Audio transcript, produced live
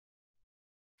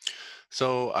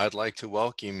So I'd like to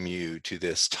welcome you to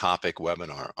this topic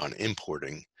webinar on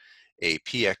importing a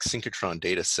PX Synchrotron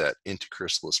dataset into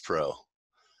CrysAlis Pro.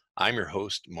 I'm your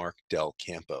host, Mark Del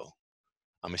Campo.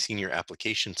 I'm a senior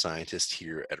application scientist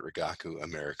here at Rigaku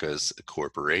Americas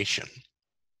Corporation.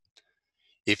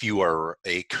 If you are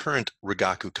a current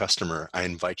Rigaku customer, I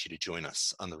invite you to join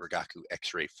us on the Rigaku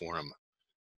X-Ray Forum.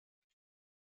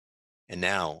 And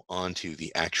now on to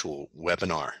the actual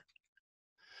webinar.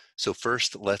 So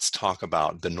first, let's talk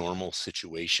about the normal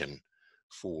situation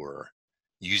for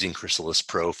using CrysAlis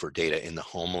Pro for data in the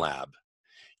home lab.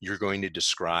 You're going to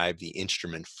describe the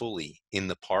instrument fully in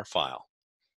the PAR file.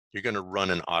 You're going to run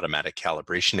an automatic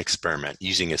calibration experiment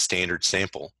using a standard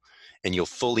sample, and you'll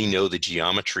fully know the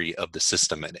geometry of the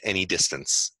system at any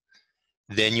distance.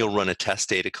 Then you'll run a test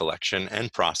data collection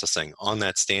and processing on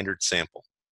that standard sample.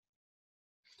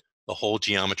 The whole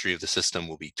geometry of the system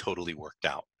will be totally worked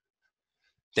out.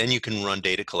 Then you can run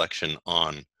data collection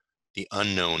on the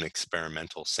unknown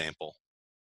experimental sample,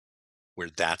 where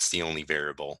that's the only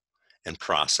variable, and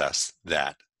process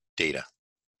that data.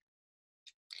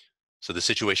 So the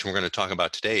situation we're going to talk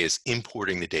about today is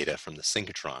importing the data from the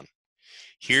Synchrotron.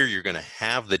 Here you're going to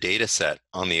have the data set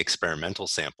on the experimental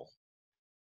sample,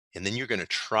 and then you're going to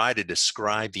try to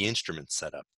describe the instrument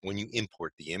setup when you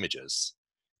import the images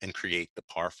and create the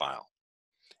PAR file.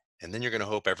 And then you're going to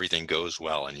hope everything goes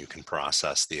well and you can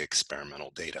process the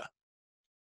experimental data.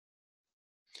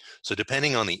 So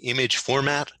depending on the image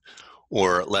format,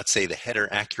 or let's say the header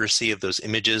accuracy of those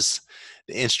images,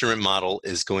 the instrument model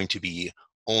is going to be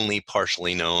only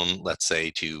partially known, let's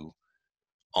say to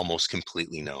almost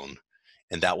completely known.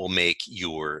 And that will make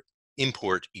your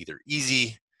import either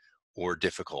easy or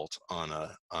difficult on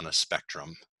a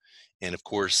spectrum. And of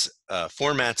course,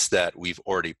 formats that we've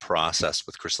already processed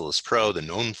with CrysAlis Pro, the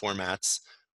known formats,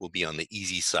 will be on the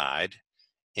easy side.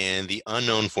 And the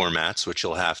unknown formats, which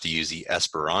you'll have to use the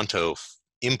Esperanto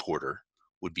importer,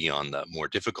 would be on the more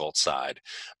difficult side.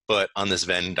 But on this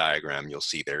Venn diagram, you'll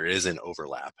see there is an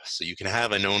overlap. So you can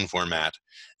have a known format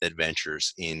that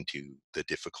ventures into the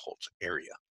difficult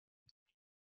area.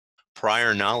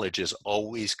 Prior knowledge is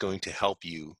always going to help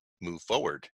you move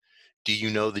forward. Do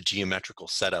you know the geometrical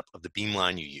setup of the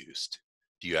beamline you used?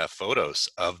 Do you have photos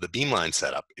of the beamline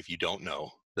setup if you don't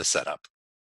know the setup?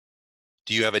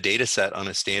 Do you have a data set on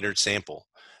a standard sample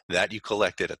that you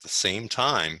collected at the same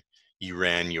time you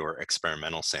ran your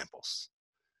experimental samples?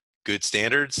 Good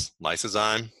standards,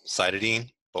 lysozyme,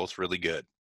 cytidine, both really good.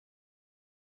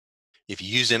 If you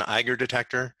use an Eiger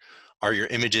detector, are your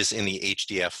images in the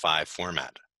HDF5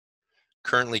 format?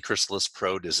 Currently, CrysAlis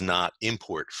Pro does not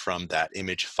import from that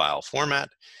image file format,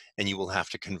 and you will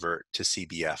have to convert to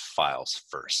CBF files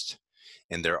first.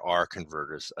 And there are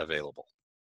converters available.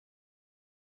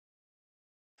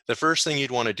 The first thing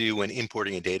you'd want to do when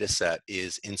importing a data set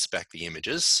is inspect the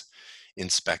images,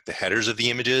 inspect the headers of the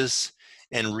images,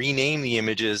 and rename the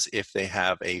images if they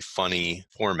have a funny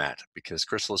format, because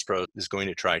CrysAlis Pro is going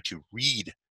to try to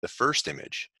read the first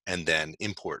image and then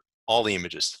import all the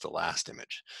images to the last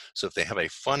image. So if they have a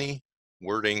funny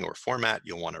wording or format,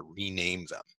 you'll want to rename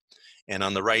them. And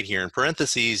on the right here in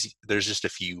parentheses, there's just a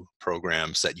few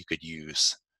programs that you could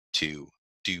use to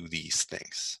do these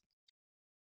things.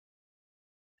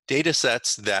 Data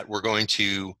sets that we're going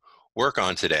to work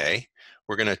on today,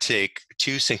 we're going to take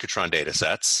two synchrotron data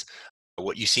sets.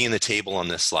 What you see in the table on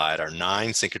this slide are 9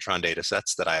 synchrotron data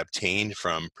sets that I obtained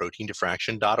from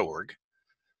proteindifraction.org.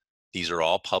 These are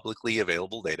all publicly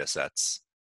available data sets.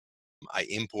 I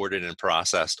imported and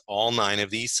processed all 9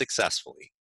 of these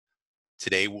successfully.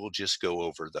 Today we'll just go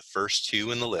over the first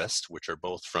 2 in the list, which are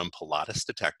both from Pilatus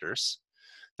detectors.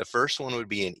 The first one would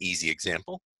be an easy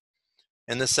example.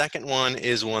 And the second one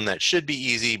is one that should be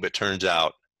easy, but turns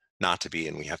out not to be,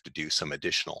 and we have to do some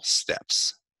additional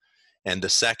steps. And the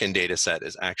second data set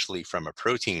is actually from a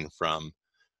protein from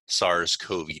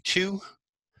SARS-CoV-2.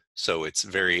 So it's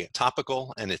very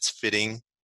topical, and it's fitting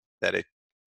that it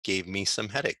gave me some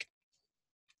headache.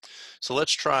 So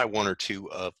let's try 1 or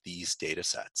 2 of these data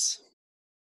sets.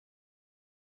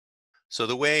 So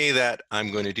the way that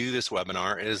I'm going to do this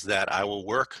webinar is that I will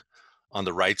work on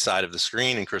the right side of the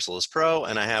screen in CrysAlis Pro,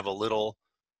 and I have a little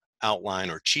outline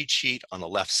or cheat sheet on the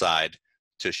left side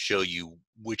to show you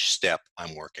which step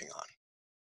I'm working on.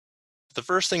 The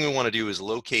first thing we want to do is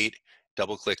locate,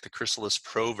 double-click the CrysAlis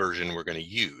Pro version we're going to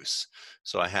use.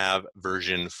 So I have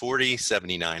version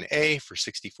 4079A for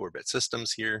 64-bit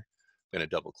systems here. I'm going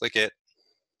to double-click it.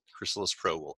 CrysAlis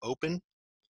Pro will open.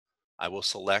 I will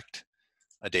select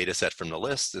a data set from the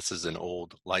list. This is an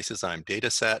old lysozyme data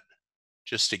set,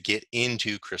 just to get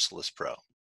into CrysAlis Pro.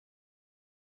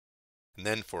 And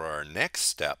then for our next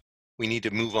step, we need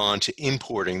to move on to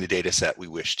importing the data set we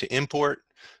wish to import.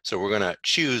 So we're going to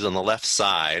choose on the left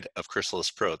side of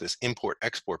CrysAlis Pro this Import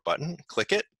Export button,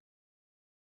 click it,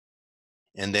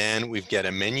 and then we've got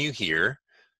a menu here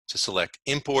to select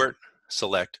Import,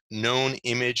 select Known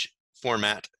Image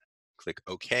Format, click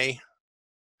OK,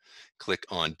 click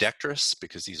on Dectris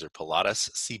because these are Pilatus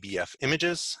CBF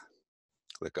images,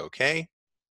 click OK.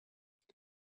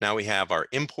 Now we have our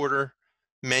importer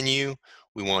menu.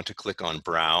 We want to click on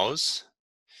Browse,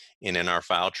 and in our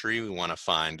file tree we want to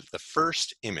find the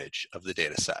first image of the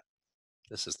data set.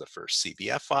 This is the first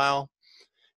CBF file,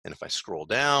 and if I scroll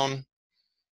down,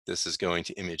 this is going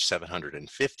to image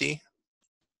 750.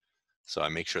 So I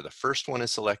make sure the first one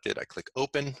is selected, I click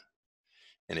Open,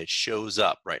 and it shows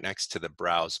up right next to the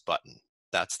Browse button.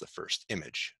 That's the first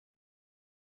image.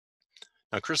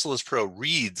 Now CrysAlis Pro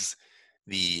reads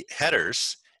the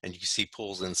headers, and you can see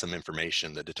pulls in some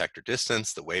information, the detector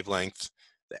distance, the wavelength,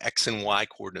 the X and Y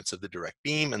coordinates of the direct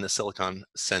beam, and the silicon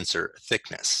sensor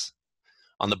thickness.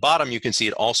 On the bottom, you can see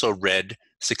it also read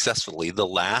successfully the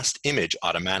last image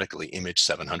automatically, image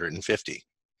 750.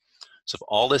 So if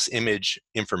all this image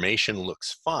information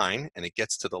looks fine and it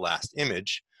gets to the last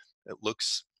image, it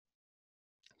looks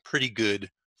pretty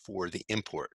good for the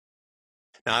import.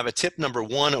 Now I have a tip number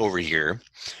 1 over here.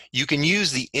 You can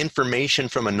use the information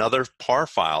from another PAR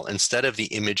file instead of the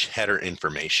image header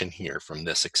information here from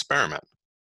this experiment.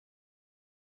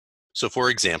 So for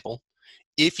example,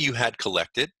 if you had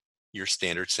collected your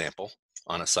standard sample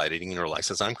on a site-editing or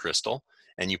lysozyme crystal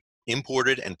and you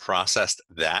imported and processed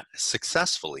that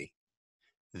successfully,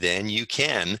 then you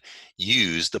can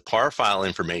use the PAR file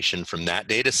information from that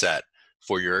data set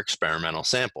for your experimental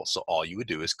sample. So all you would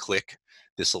do is click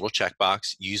this little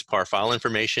checkbox, use PAR file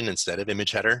information instead of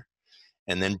image header,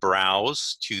 and then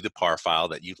browse to the PAR file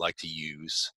that you'd like to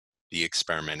use the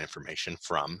experiment information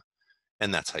from,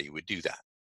 and that's how you would do that.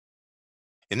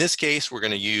 In this case, we're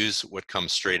going to use what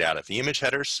comes straight out of the image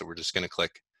headers, so we're just going to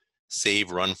click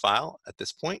Save Run File at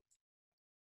this point.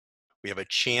 We have a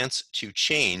chance to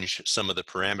change some of the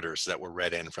parameters that were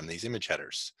read in from these image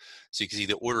headers. So you can see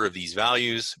the order of these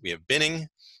values. We have binning,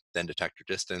 then detector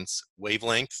distance,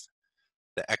 wavelength,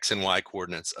 the X and Y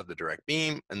coordinates of the direct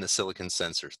beam, and the silicon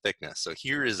sensor thickness. So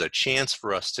here is a chance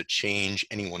for us to change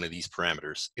any one of these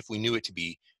parameters if we knew it to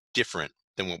be different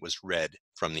than what was read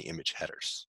from the image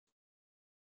headers.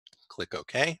 Click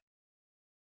OK.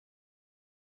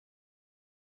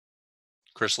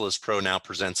 CrysAlis Pro now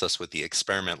presents us with the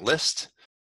experiment list.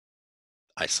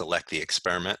 I select the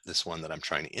experiment, this one that I'm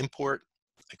trying to import.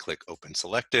 I click Open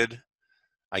Selected.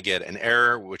 I get an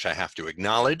error, which I have to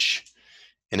acknowledge.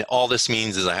 And all this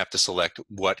means is I have to select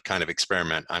what kind of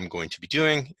experiment I'm going to be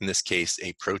doing. In this case,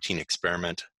 a protein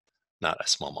experiment, not a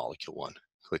small molecule one.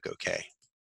 Click OK.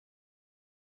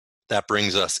 That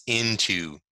brings us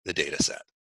into the data set.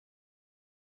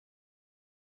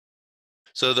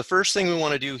 So the first thing we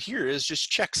want to do here is just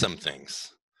check some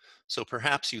things. So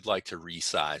perhaps you'd like to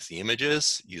resize the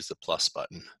images, use the plus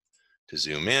button to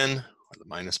zoom in or the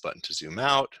minus button to zoom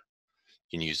out.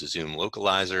 You can use the zoom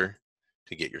localizer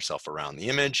to get yourself around the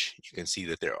image. You can see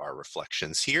that there are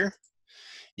reflections here.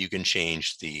 You can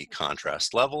change the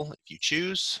contrast level if you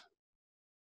choose.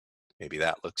 Maybe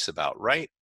that looks about right.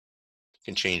 You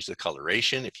can change the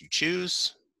coloration if you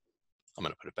choose. I'm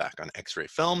going to put it back on X-ray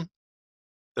film.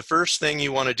 The first thing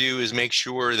you want to do is make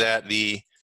sure that the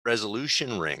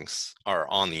resolution rings are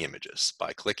on the images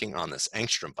by clicking on this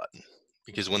angstrom button.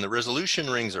 Because when the resolution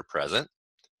rings are present,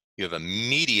 you have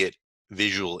immediate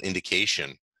visual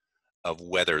indication of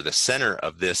whether the center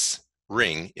of this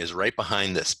ring is right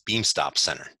behind this beam stop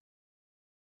center.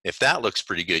 If that looks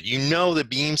pretty good, you know the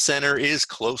beam center is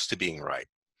close to being right.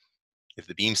 If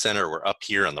the beam center were up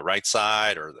here on the right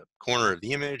side or the corner of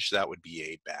the image, that would be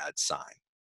a bad sign.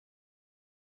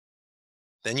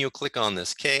 Then you'll click on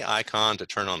this K icon to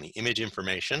turn on the image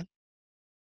information.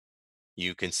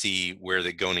 You can see where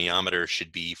the goniometer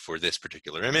should be for this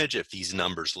particular image. If these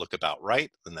numbers look about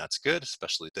right, then that's good,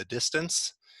 especially the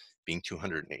distance being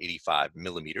 285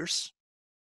 millimeters.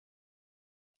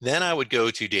 Then I would go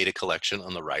to data collection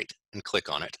on the right and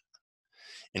click on it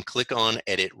and click on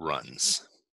edit runs.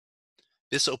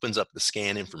 This opens up the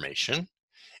scan information,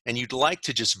 and you'd like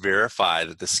to just verify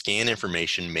that the scan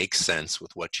information makes sense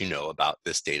with what you know about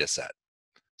this data set.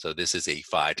 So this is a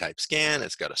phi type scan.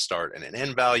 It's got a start and an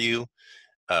end value,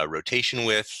 a rotation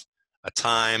width, a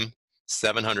time,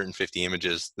 750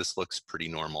 images. This looks pretty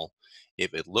normal.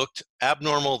 If it looked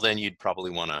abnormal, then you'd probably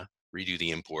want to redo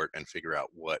the import and figure out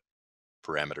what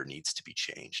parameter needs to be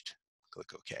changed.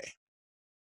 Click OK.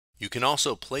 You can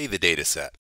also play the data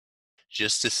set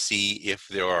just to see if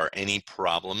there are any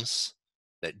problems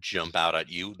that jump out at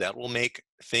you that will make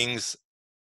things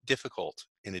difficult,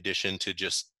 in addition to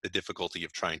just the difficulty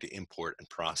of trying to import and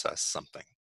process something.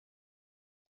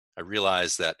 I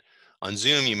realize that on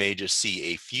Zoom, you may just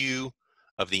see a few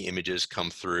of the images come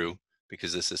through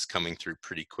because this is coming through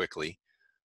pretty quickly,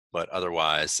 but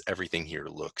otherwise everything here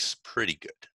looks pretty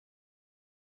good.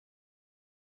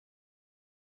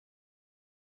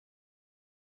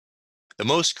 The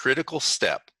most critical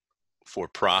step for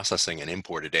processing an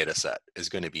imported data set is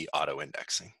going to be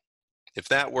auto-indexing. If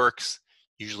that works,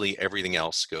 usually everything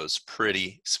else goes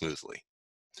pretty smoothly.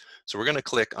 So we're going to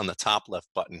click on the top left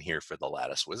button here for the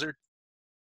Lattice Wizard.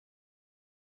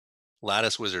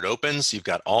 Lattice Wizard opens. You've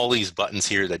got all these buttons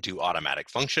here that do automatic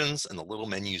functions, and the little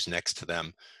menus next to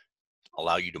them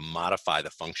allow you to modify the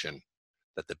function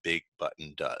that the big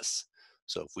button does.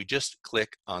 So if we just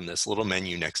click on this little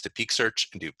menu next to peak search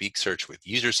and do peak search with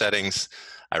user settings,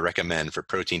 I recommend for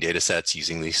protein data sets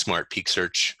using the smart peak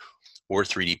search or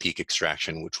 3D peak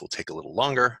extraction, which will take a little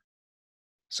longer.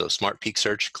 So smart peak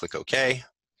search, click OK.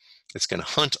 It's going to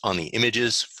hunt on the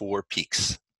images for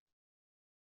peaks.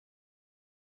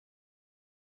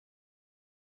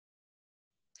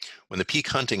 When the peak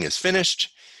hunting is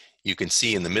finished, you can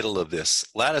see in the middle of this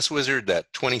Lattice Wizard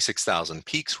that 26,000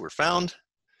 peaks were found.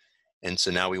 And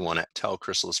so now we want to tell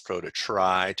CrysAlis Pro to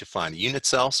try to find a unit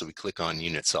cell. So we click on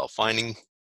unit cell finding.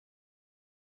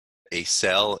 A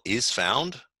cell is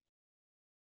found.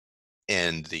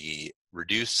 And the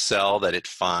reduced cell that it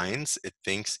finds, it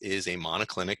thinks is a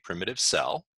monoclinic primitive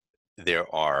cell. There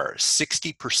are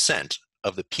 60%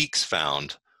 of the peaks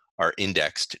found are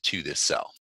indexed to this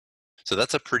cell. So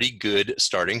that's a pretty good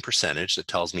starting percentage that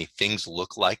tells me things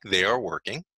look like they are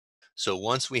working. So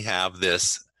once we have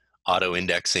this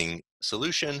auto-indexing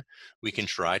solution, we can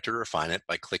try to refine it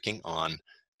by clicking on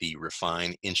the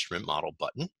Refine Instrument Model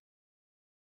button.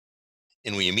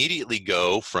 And we immediately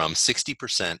go from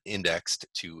 60% indexed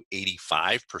to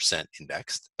 85%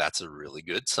 indexed. That's a really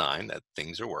good sign that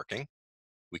things are working.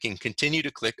 We can continue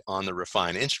to click on the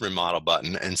Refine Instrument Model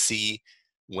button and see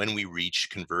when we reach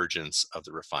convergence of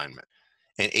the refinement.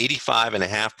 And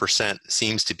 85.5%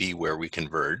 seems to be where we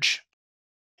converge.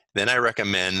 Then I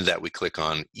recommend that we click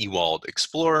on Ewald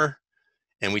Explorer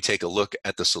and we take a look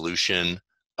at the solution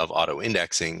of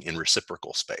auto-indexing in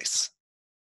reciprocal space.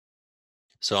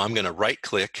 So I'm going to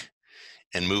right-click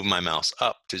and move my mouse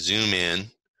up to zoom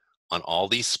in on all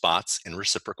these spots in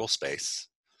reciprocal space.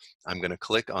 I'm going to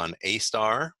click on A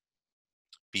star,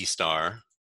 B star,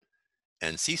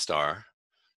 and C star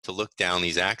to look down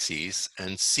these axes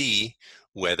and see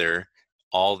whether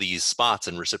all these spots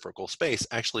in reciprocal space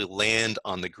actually land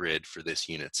on the grid for this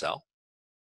unit cell.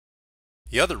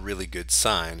 The other really good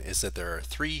sign is that there are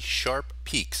 3 sharp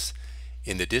peaks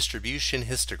in the distribution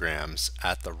histograms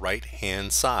at the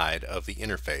right-hand side of the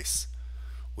interface,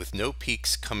 with no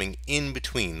peaks coming in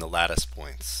between the lattice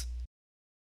points.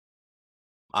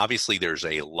 Obviously, there's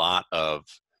a lot of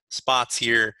spots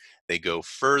here. They go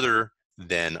further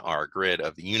than our grid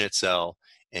of the unit cell,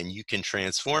 and you can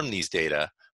transform these data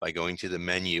by going to the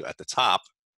menu at the top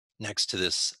next to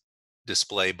this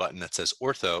display button that says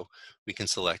ortho. We can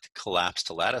select collapse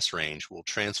to lattice range. We'll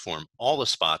transform all the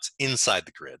spots inside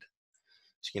the grid.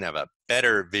 So you can have a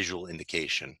better visual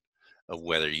indication of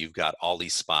whether you've got all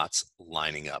these spots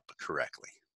lining up correctly.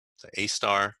 So A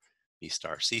star, B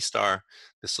star, C star.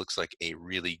 This looks like a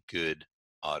really good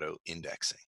auto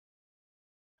indexing.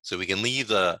 So we can leave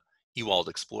the Ewald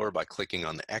Explorer by clicking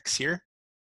on the X here.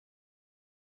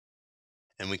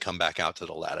 And we come back out to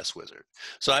the Lattice Wizard.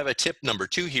 So I have a tip number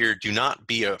 2 here. Do not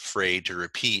be afraid to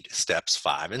repeat steps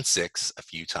 5 and 6 a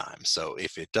few times. So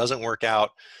if it doesn't work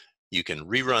out, you can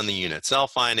rerun the unit cell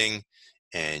finding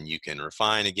and you can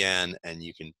refine again, and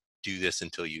you can do this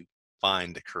until you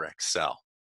find the correct cell.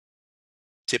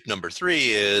 Tip number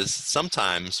 3 is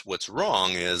sometimes what's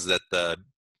wrong is that the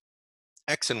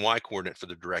X and Y coordinate for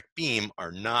the direct beam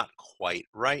are not quite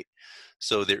right.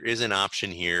 So there is an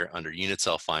option here under unit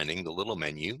cell finding, the little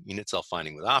menu, unit cell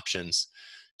finding with options,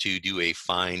 to do a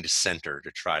find center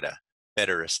to try to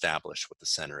better establish what the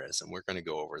center is. And we're going to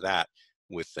go over that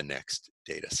with the next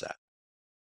data set.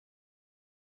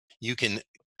 You can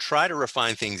try to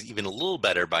refine things even a little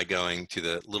better by going to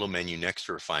the little menu next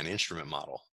to Refine Instrument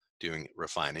Model, doing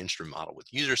Refine Instrument Model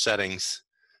with user settings,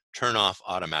 turn off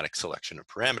automatic selection of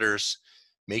parameters,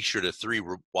 make sure the 3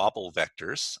 wobble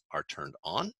vectors are turned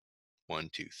on, 1,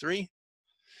 2, 3,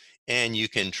 and you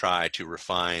can try to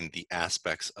refine the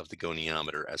aspects of the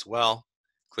goniometer as well.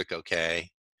 Click OK,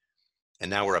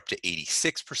 and now we're up to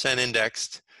 86%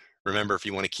 indexed. Remember, if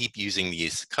you want to keep using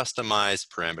these customized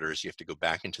parameters, you have to go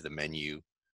back into the menu,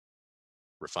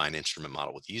 Refine Instrument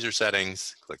Model with user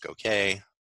settings, click OK,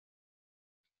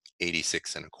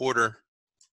 86.25.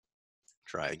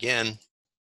 Try again.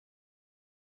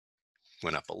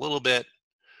 Went up a little bit.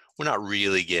 We're not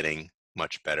really getting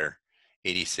much better.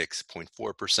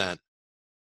 86.4%.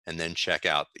 And then check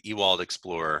out the Ewald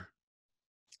Explorer.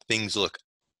 Things look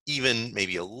even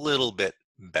maybe a little bit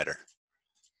better,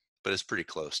 but it's pretty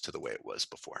close to the way it was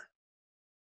before.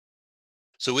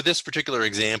 So with this particular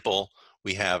example,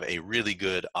 we have a really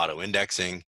good auto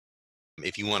indexing.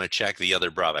 If you want to check the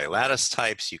other Bravais lattice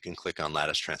types, you can click on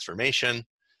lattice transformation.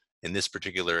 In this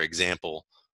particular example,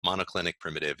 monoclinic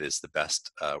primitive is the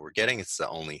best we're getting. It's the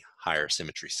only higher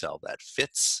symmetry cell that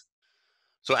fits.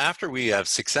 So after we have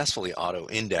successfully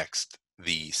auto-indexed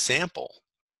the sample,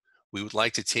 we would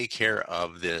like to take care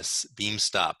of this beam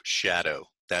stop shadow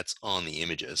that's on the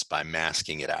images by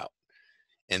masking it out.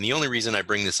 And the only reason I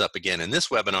bring this up again in this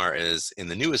webinar is in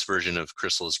the newest version of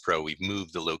CrysAlis Pro, we've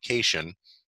moved the location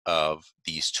of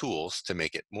these tools to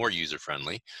make it more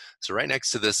user-friendly. So right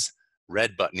next to this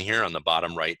red button here on the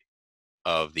bottom right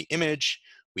of the image,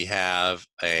 we have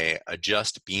a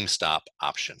adjust beam stop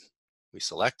option. We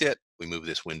select it, we move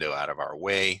this window out of our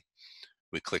way,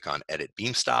 we click on edit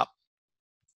beam stop,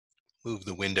 move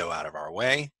the window out of our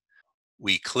way.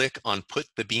 We click on put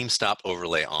the beam stop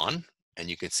overlay on, and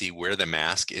you can see where the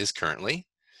mask is currently.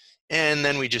 And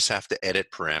then we just have to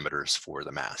edit parameters for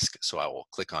the mask. So I will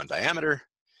click on diameter,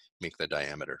 make the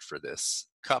diameter for this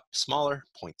cup smaller,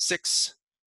 0.6.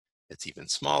 It's even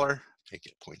smaller, make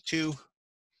it 0.2.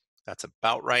 That's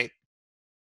about right.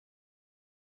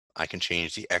 I can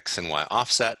change the X and Y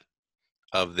offset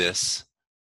of this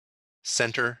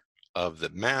center of the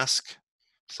mask.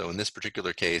 So in this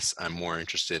particular case, I'm more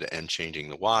interested in changing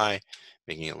the Y,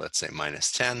 making it, let's say,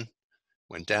 -10.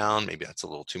 Went down, maybe that's a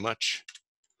little too much.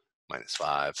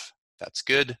 -5, that's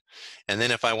good. And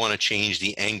then if I want to change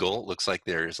the angle, looks like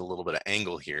there's a little bit of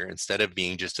angle here. Instead of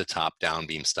being just a top-down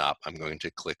beam stop, I'm going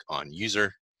to click on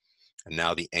user. And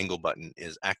now the angle button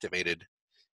is activated,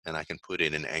 and I can put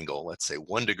in an angle, let's say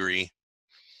 1 degree,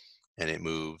 and it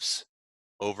moves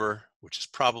over, which is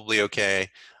probably okay.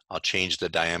 I'll change the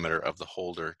diameter of the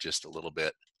holder just a little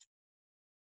bit.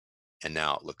 And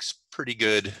now it looks pretty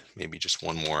good. Maybe just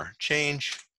one more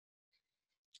change.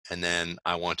 And then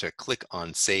I want to click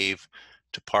on save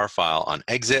to par file on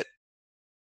exit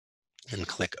and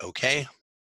click OK.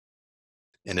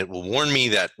 And it will warn me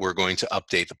that we're going to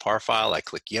update the par file. I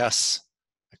click yes,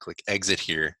 I click exit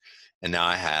here, and now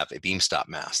I have a beam stop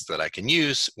mask that I can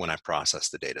use when I process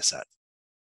the data set.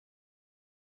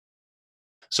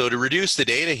 So to reduce the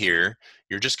data here,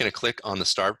 you're just going to click on the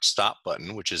start stop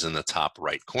button, which is in the top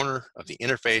right corner of the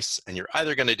interface, and you're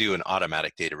either going to do an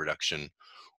automatic data reduction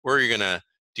or you're going to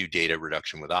do data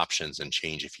reduction with options and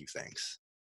change a few things.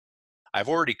 I've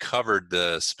already covered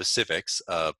the specifics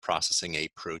of processing a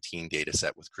protein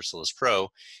dataset with CrysAlis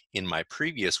Pro in my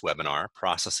previous webinar,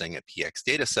 Processing a PX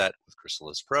Dataset with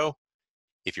CrysAlis Pro.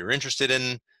 If you're interested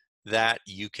in that,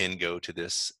 you can go to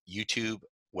this YouTube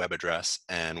web address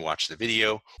and watch the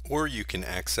video, or you can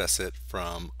access it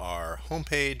from our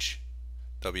homepage,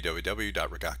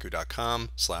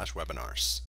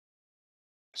 www.rigaku.com/webinars.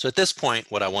 So at this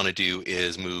point, what I want to do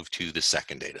is move to the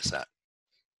second data set.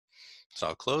 So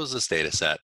I'll close this data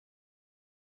set,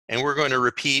 and we're going to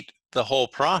repeat the whole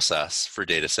process for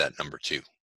data set number 2.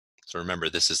 So remember,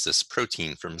 this is this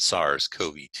protein from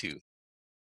SARS-CoV-2.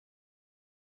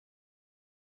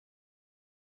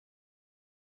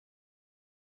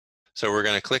 So we're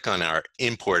going to click on our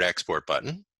import-export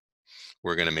button.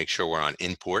 We're going to make sure we're on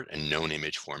import and known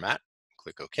image format.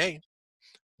 Click OK.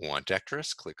 Want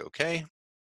Dectris, click OK.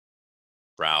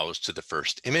 Browse to the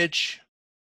first image.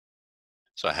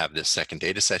 So I have this second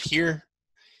data set here.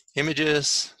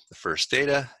 Images, the first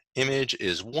data image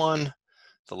is 1.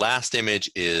 The last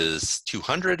image is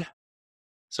 200.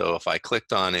 So if I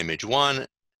clicked on image 1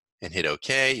 and hit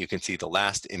OK, you can see the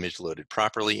last image loaded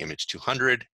properly, image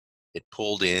 200. It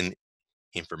pulled in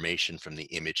information from the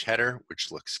image header,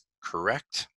 which looks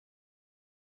correct.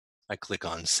 I click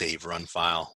on Save Run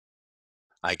File.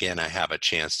 Again, I have a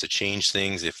chance to change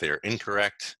things if they're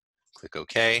incorrect. Click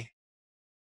OK.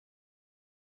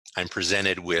 I'm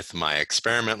presented with my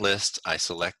experiment list. I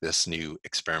select this new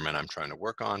experiment I'm trying to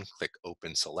work on. Click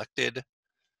Open Selected.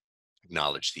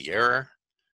 Acknowledge the error.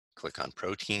 Click on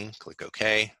Protein. Click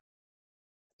OK.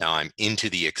 Now I'm into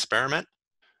the experiment.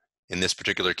 In this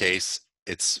particular case,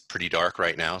 it's pretty dark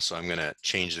right now, so I'm going to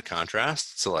change the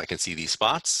contrast so I can see these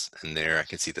spots. And there I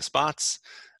can see the spots.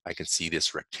 I can see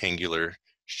this rectangular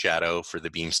shadow for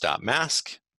the beam stop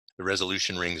mask. The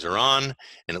resolution rings are on,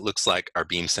 and it looks like our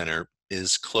beam center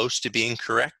is close to being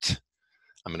correct.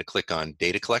 I'm going to click on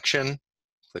Data Collection,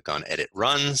 click on Edit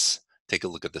Runs, take a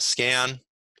look at the scan.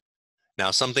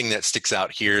 Now, something that sticks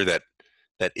out here that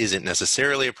isn't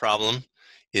necessarily a problem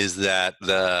is that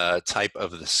the type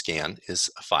of the scan is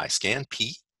a phi scan,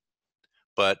 P,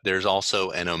 but there's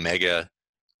also an omega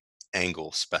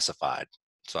angle specified.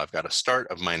 So I've got a start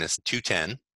of minus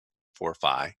 210 for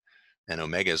phi, and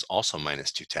omega is also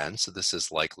minus 210. So this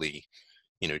is likely,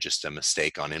 just a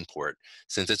mistake on import.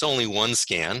 Since it's only one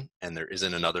scan and there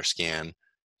isn't another scan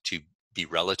to be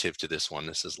relative to this one,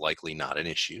 this is likely not an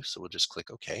issue. So we'll just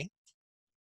click OK.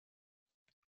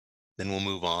 Then we'll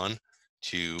move on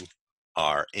to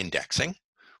our indexing.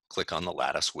 Click on the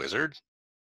lattice wizard,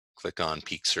 click on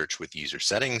peak search with user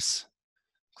settings,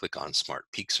 click on smart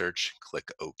peak search,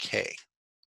 click OK.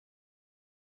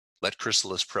 Let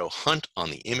CrysAlis Pro hunt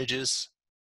on the images.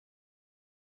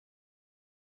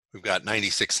 We've got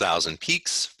 96,000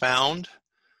 peaks found.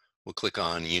 We'll click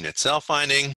on unit cell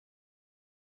finding.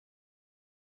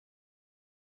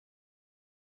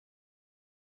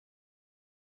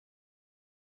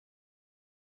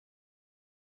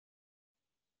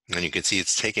 And you can see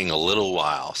it's taking a little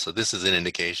while. So this is an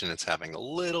indication it's having a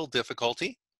little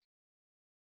difficulty.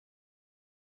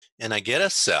 And I get a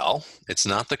cell. It's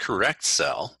not the correct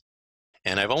cell.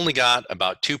 And I've only got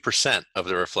about 2% of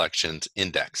the reflections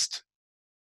indexed.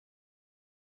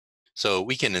 So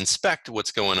we can inspect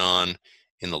what's going on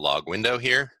in the log window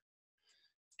here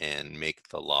and make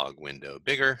the log window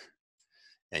bigger.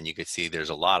 And you can see there's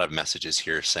a lot of messages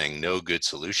here saying no good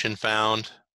solution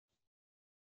found.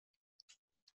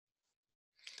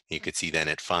 You can see then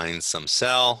it finds some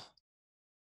cell.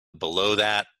 Below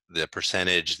that, the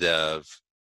percentage of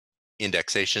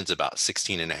indexation is about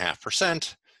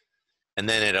 16.5%. And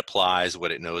then it applies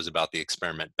what it knows about the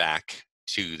experiment back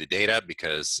to the data,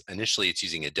 because initially it's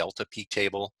using a delta peak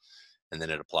table, and then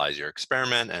it applies your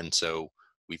experiment. And so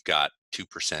we've got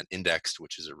 2% indexed,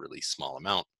 which is a really small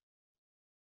amount.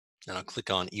 And I'll click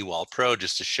on eWall Pro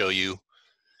just to show you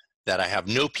that I have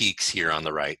no peaks here on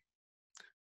the right,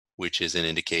 which is an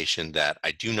indication that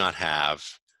I do not have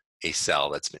a cell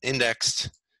that's been indexed.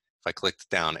 If I click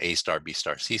down A star, B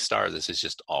star, C star, this is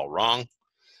just all wrong.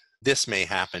 This may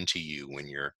happen to you when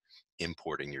you're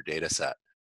importing your data set.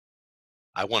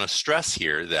 I want to stress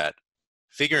here that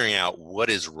figuring out what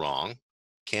is wrong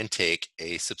can take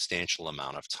a substantial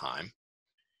amount of time.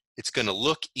 It's going to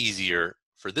look easier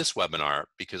for this webinar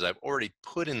because I've already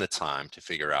put in the time to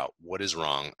figure out what is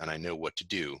wrong and I know what to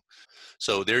do.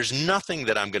 So there's nothing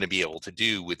that I'm going to be able to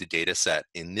do with the data set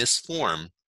in this form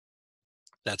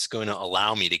that's going to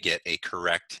allow me to get a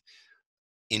correct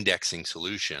indexing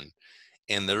solution.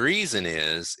 And the reason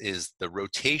is the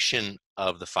rotation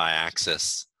of the phi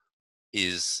axis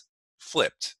is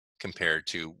flipped compared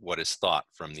to what is thought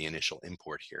from the initial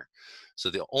import here. So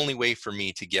the only way for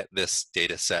me to get this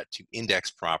data set to index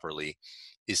properly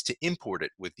is to import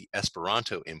it with the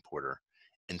Esperanto importer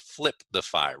and flip the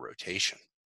phi rotation.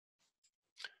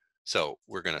 So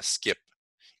we're going to skip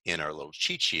in our little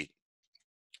cheat sheet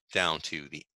down to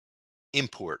the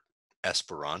import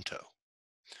Esperanto.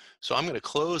 So I'm going to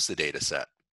close the data set.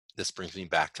 This brings me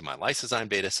back to my lysozyme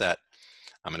data set.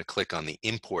 I'm going to click on the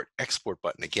import export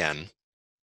button again.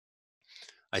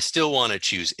 I still want to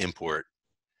choose import.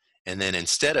 And then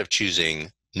instead of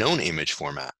choosing known image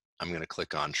format, I'm going to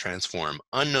click on transform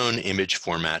unknown image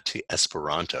format to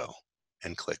Esperanto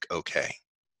and click OK.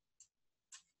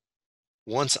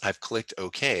 Once I've clicked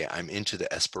OK, I'm into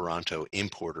the Esperanto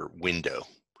importer window,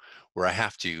 where I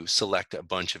have to select a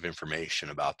bunch of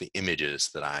information about the images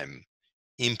that I'm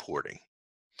importing.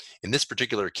 In this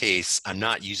particular case, I'm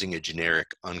not using a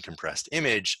generic uncompressed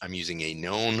image. I'm using a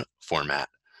known format,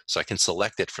 so I can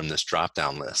select it from this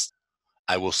drop-down list.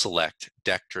 I will select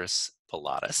Dectris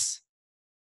pilatus.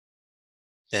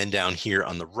 Then down here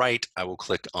on the right, I will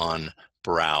click on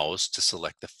Browse to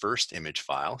select the first image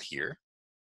file here.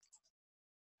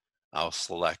 I'll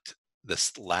select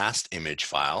this last image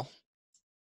file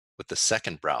with the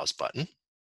second Browse button.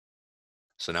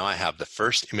 So now I have the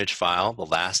first image file, the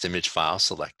last image file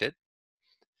selected.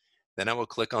 Then I will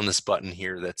click on this button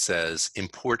here that says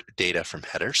Import Data from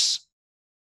Headers.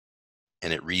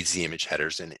 And it reads the image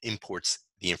headers and imports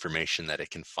the information that it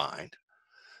can find.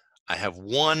 I have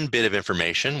one bit of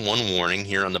information, one warning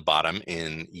here on the bottom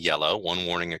in yellow. One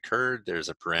warning occurred. There's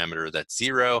a parameter that's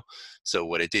 0. So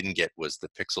what it didn't get was the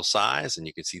pixel size, and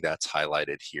you can see that's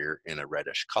highlighted here in a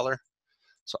reddish color.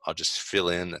 So I'll just fill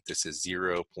in that this is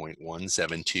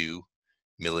 0.172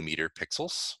 millimeter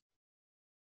pixels.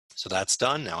 So that's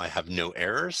done. Now I have no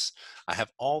errors. I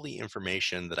have all the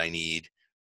information that I need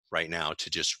right now to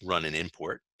just run an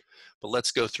import. But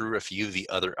let's go through a few of the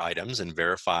other items and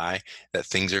verify that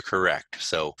things are correct.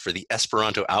 So for the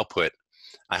Esperanto output,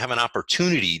 I have an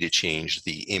opportunity to change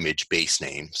the image base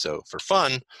name. So for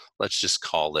fun, let's just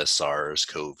call this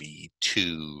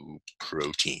SARS-CoV-2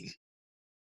 protein.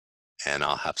 And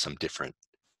I'll have some different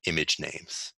image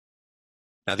names.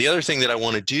 Now, the other thing that I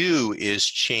want to do is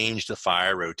change the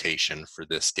phi rotation for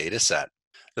this data set.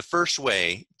 The first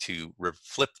way to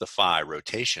flip the phi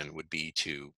rotation would be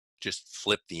to just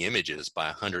flip the images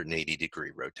by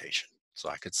 180-degree rotation. So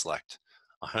I could select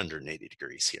 180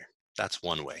 degrees here. That's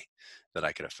one way that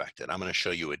I could affect it. I'm going to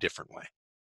show you a different way.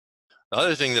 The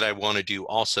other thing that I want to do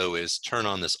also is turn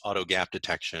on this auto gap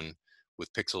detection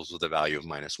with pixels with a value of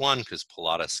 -1, because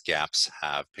Pilatus gaps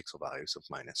have pixel values of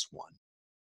 -1.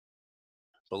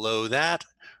 Below that,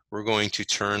 we're going to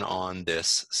turn on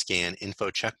this scan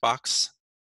info checkbox.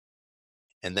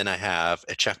 And then I have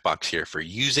a checkbox here for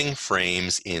using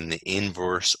frames in the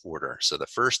inverse order. So the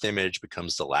first image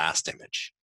becomes the last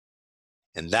image.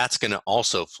 And that's going to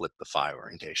also flip the phi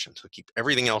orientation. So keep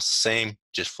everything else the same,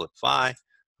 just flip phi. I'm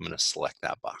going to select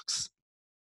that box.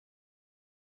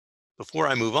 Before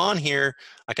I move on here,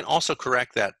 I can also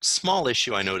correct that small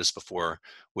issue I noticed before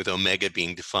with omega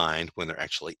being defined when there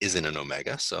actually isn't an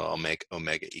omega. So I'll make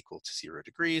omega equal to 0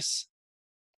 degrees.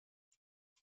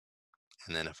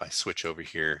 And then if I switch over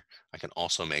here, I can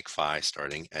also make phi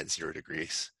starting at 0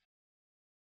 degrees.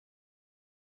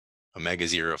 Omega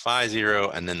 0, phi 0,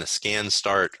 and then the scan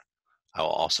start, I will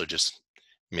also just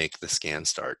make the scan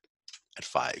start at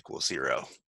phi equals 0.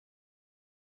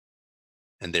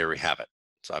 And there we have it.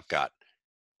 So I've got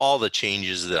all the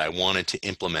changes that I wanted to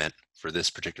implement for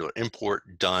this particular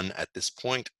import done at this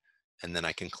point, and then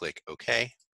I can click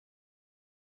OK.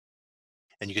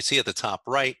 And you can see at the top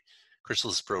right,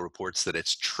 CrysAlis Pro reports that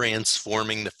it's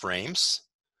transforming the frames.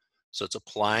 So it's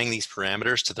applying these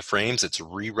parameters to the frames, it's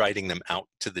rewriting them out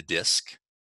to the disk.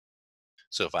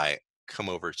 So if I come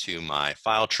over to my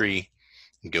file tree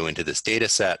and go into this data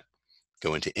set,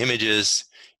 go into images,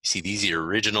 you see these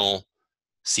original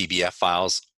CBF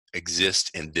files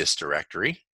exist in this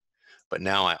directory. But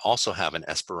now I also have an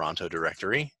Esperanto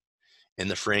directory,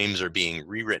 and the frames are being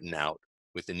rewritten out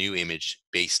with the new image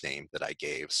base name that I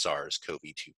gave,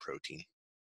 SARS-CoV-2 protein,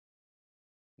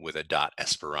 with a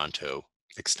 .esperanto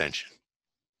extension.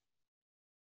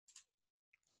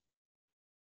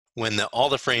 When all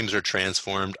the frames are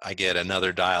transformed, I get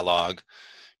another dialog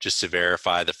just to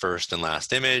verify the first and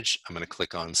last image. I'm going to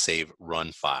click on Save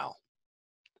Run File.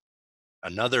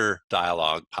 Another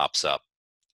dialog pops up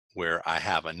where I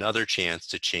have another chance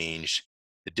to change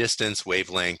the distance,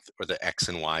 wavelength, or the X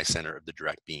and Y center of the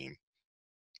direct beam.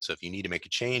 So if you need to make a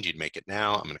change, you'd make it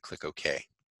now. I'm going to click OK.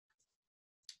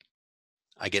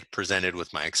 I get presented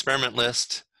with my experiment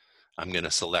list. I'm going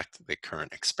to select the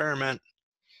current experiment.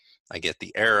 I get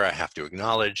the error I have to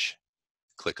acknowledge.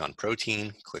 Click on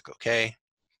protein, click OK.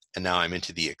 And now I'm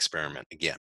into the experiment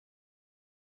again.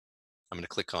 I'm going to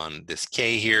click on this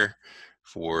K here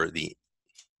for the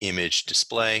image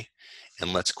display.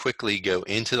 And let's quickly go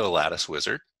into the Lattice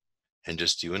Wizard and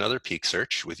just do another peak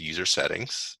search with user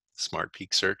settings. Smart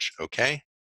peak search, OK.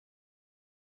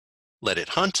 Let it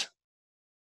hunt.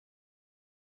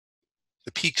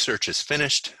 The peak search is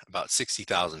finished, about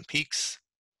 60,000 peaks.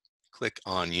 Click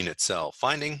on unit cell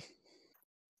finding.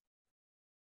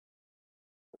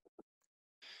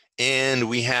 And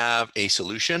we have a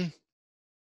solution.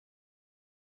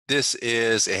 This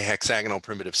is a hexagonal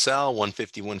primitive cell,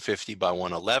 150, 150 by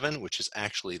 111, which is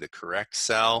actually the correct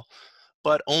cell,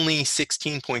 but only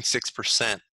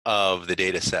 16.6% of the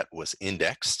data set was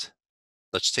indexed.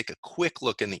 Let's take a quick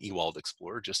look in the Ewald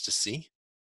Explorer just to see.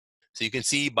 So you can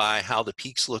see by how the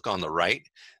peaks look on the right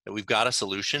that we've got a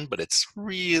solution, but it's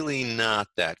really not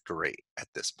that great at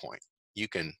this point. You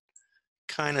can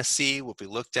kind of see if we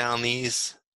look down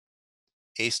these,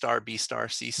 A star, B star,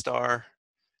 C star,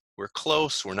 we're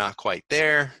close, we're not quite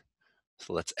there.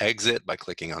 So let's exit by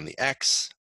clicking on the X.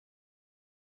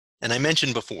 And I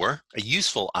mentioned before, a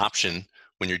useful option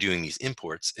when you're doing these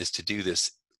imports is to do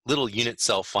this little unit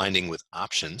cell finding with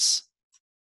options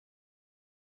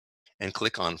and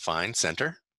click on Find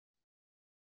Center.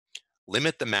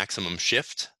 Limit the maximum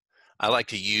shift. I like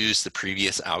to use the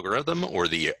previous algorithm or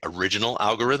the original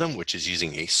algorithm, which is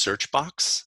using a search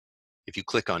box. If you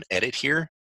click on Edit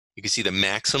here, you can see the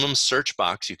maximum search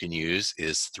box you can use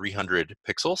is 300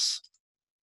 pixels.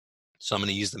 So I'm going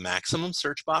to use the maximum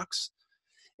search box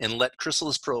and let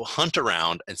CrysAlis Pro hunt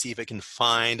around and see if it can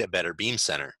find a better beam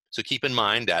center. So keep in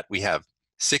mind that we have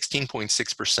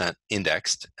 16.6%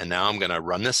 indexed, and now I'm going to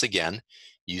run this again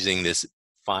using this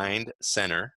find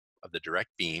center of the direct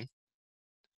beam.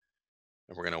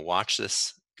 And we're going to watch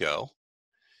this go.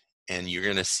 And you're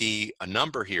going to see a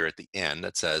number here at the end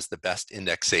that says the best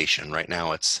indexation. Right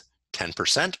now it's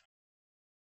 10%.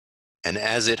 And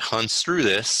as it hunts through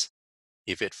this,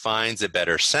 if it finds a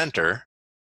better center,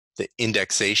 the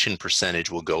indexation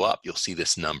percentage will go up. You'll see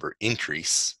this number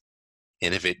increase.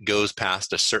 And if it goes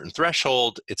past a certain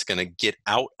threshold, it's going to get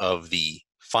out of the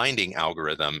finding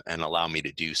algorithm and allow me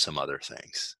to do some other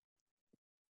things.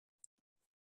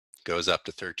 Goes up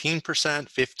to 13%,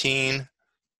 15,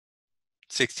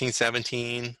 16,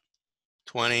 17,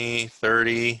 20,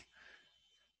 30,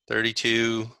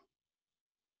 32,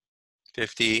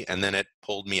 50, and then it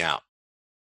pulled me out.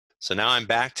 So now I'm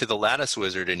back to the lattice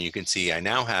wizard, and you can see I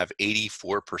now have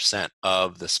 84%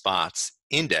 of the spots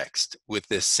indexed with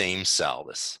this same cell,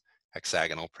 this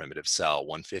hexagonal primitive cell,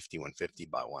 150, 150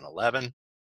 by 111.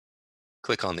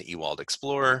 Click on the Ewald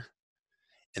Explorer,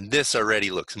 and this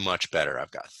already looks much better.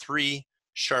 I've got 3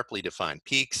 sharply defined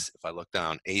peaks. If I look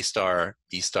down A star,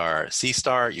 B star, C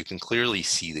star, you can clearly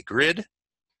see the grid.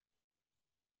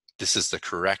 This is the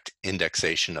correct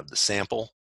indexation of the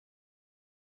sample.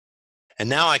 And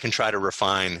now I can try to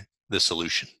refine the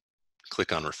solution.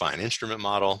 Click on Refine Instrument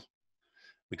Model.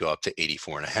 We go up to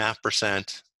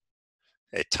 84.5%.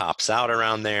 It tops out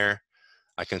around there.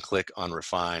 I can click on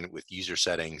Refine with User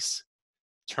Settings,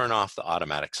 turn off the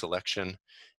automatic selection,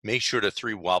 make sure the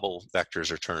 3 wobble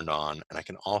vectors are turned on, and I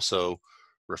can also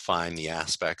refine the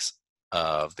aspects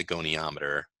of the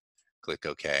goniometer. Click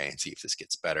OK and see if this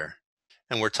gets better.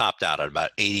 And we're topped out at about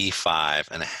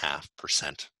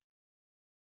 85.5%.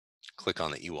 Click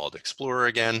on the Ewald Explorer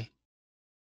again.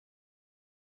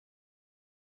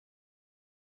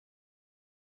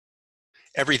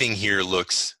 Everything here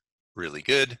looks really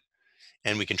good,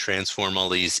 and we can transform all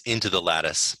these into the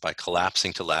lattice by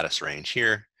collapsing to lattice range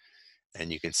here,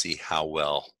 and you can see how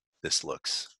well this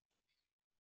looks.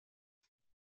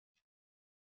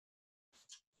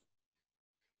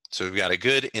 So we've got a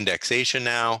good indexation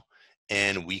now,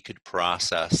 and we could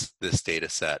process this data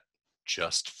set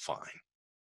just fine.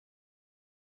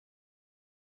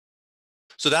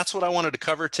 So that's what I wanted to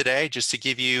cover today, just to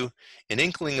give you an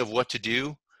inkling of what to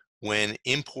do when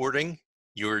importing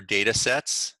your data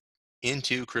sets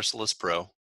into CrysAlis Pro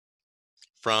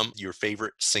from your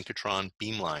favorite Synchrotron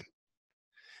beamline.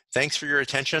 Thanks for your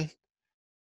attention.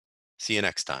 See you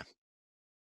next time.